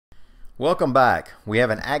Welcome back. We have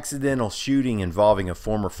an accidental shooting involving a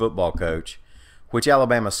former football coach. Which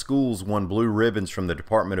Alabama schools won blue ribbons from the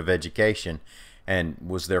Department of Education? And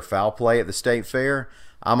was there foul play at the state fair?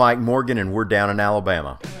 I'm Mike Morgan and we're down in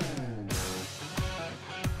Alabama.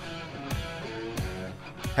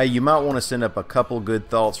 Hey, you might want to send up a couple good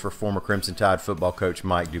thoughts for former Crimson Tide football coach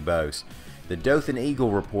Mike DuBose. The Dothan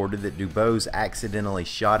Eagle reported that DuBose accidentally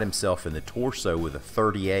shot himself in the torso with a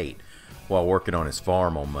 .38 while working on his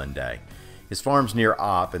farm on Monday. His farm's near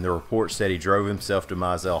Opp, and the report said he drove himself to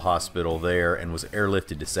Mizell Hospital there and was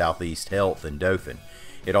airlifted to Southeast Health in Dothan.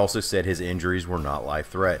 It also said his injuries were not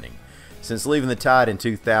life-threatening. Since leaving the Tide in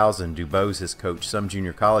 2000, DuBose has coached some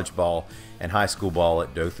junior college ball and high school ball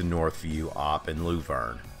at Dothan, Northview, Opp, and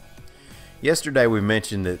Luverne. Yesterday we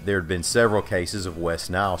mentioned that there had been several cases of West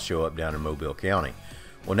Nile show up down in Mobile County.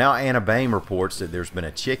 Well, now Anna Bame reports that there's been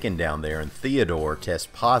a chicken down there in Theodore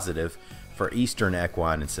test positive for Eastern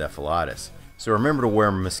equine encephalitis. So remember to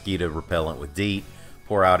wear mosquito repellent with DEET,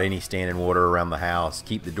 pour out any standing water around the house,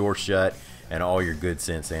 keep the door shut, and all your good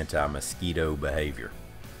sense anti-mosquito behavior.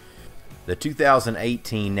 The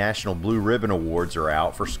 2018 National Blue Ribbon Awards are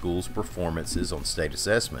out for schools' performances on state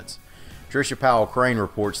assessments. Tricia Powell Crane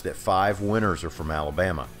reports that 5 winners are from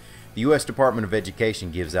Alabama. The U.S. Department of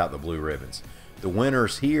Education gives out the blue ribbons. The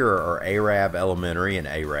winners here are Arab Elementary in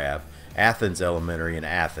Arab, Athens Elementary in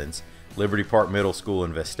Athens, Liberty Park Middle School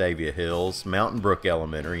in Vestavia Hills, Mountain Brook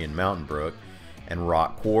Elementary in Mountain Brook, and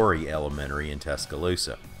Rock Quarry Elementary in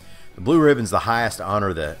Tuscaloosa. The blue ribbon's the highest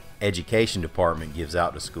honor the Education Department gives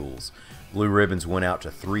out to schools. Blue ribbons went out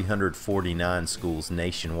to 349 schools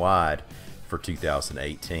nationwide for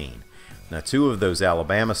 2018. Now, 2 of those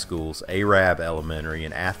Alabama schools, Arab Elementary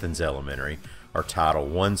and Athens Elementary, are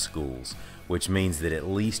Title I schools, which means that at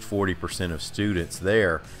least 40% of students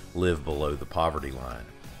there live below the poverty line.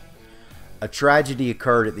 A tragedy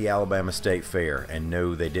occurred at the Alabama State Fair, and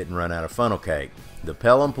no, they didn't run out of funnel cake. The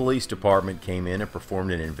Pelham Police Department came in and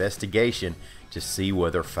performed an investigation to see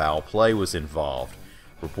whether foul play was involved,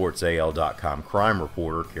 reports AL.com crime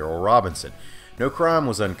reporter Carol Robinson. No crime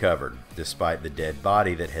was uncovered, despite the dead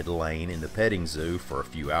body that had lain in the petting zoo for a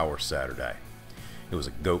few hours Saturday. It was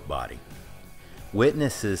a goat body.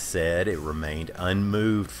 Witnesses said it remained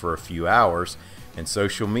unmoved for a few hours, and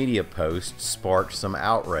social media posts sparked some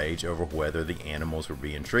outrage over whether the animals were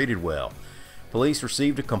being treated well. Police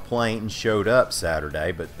received a complaint and showed up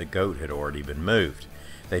Saturday, but the goat had already been moved.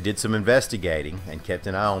 They did some investigating and kept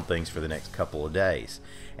an eye on things for the next couple of days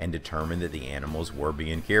and determined that the animals were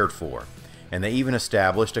being cared for. And they even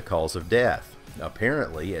established a cause of death.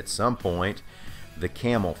 Apparently, at some point, the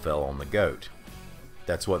camel fell on the goat.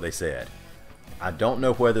 That's what they said. I don't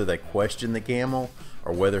know whether they questioned the camel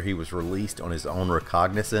or whether he was released on his own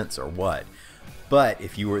recognizance or what. But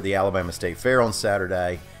if you were at the Alabama State Fair on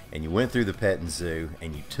Saturday and you went through the petting zoo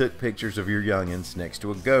and you took pictures of your youngins next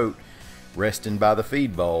to a goat resting by the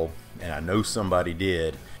feed bowl, and I know somebody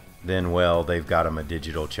did, then, well, they've got them a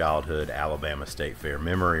digital childhood Alabama State Fair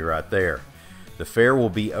memory right there. The fair will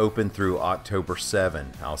be open through October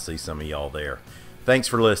 7. I'll see some of y'all there. Thanks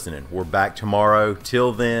for listening. We're back tomorrow.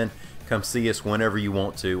 Till then, come see us whenever you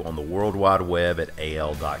want to on the World Wide Web at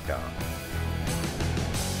AL.com.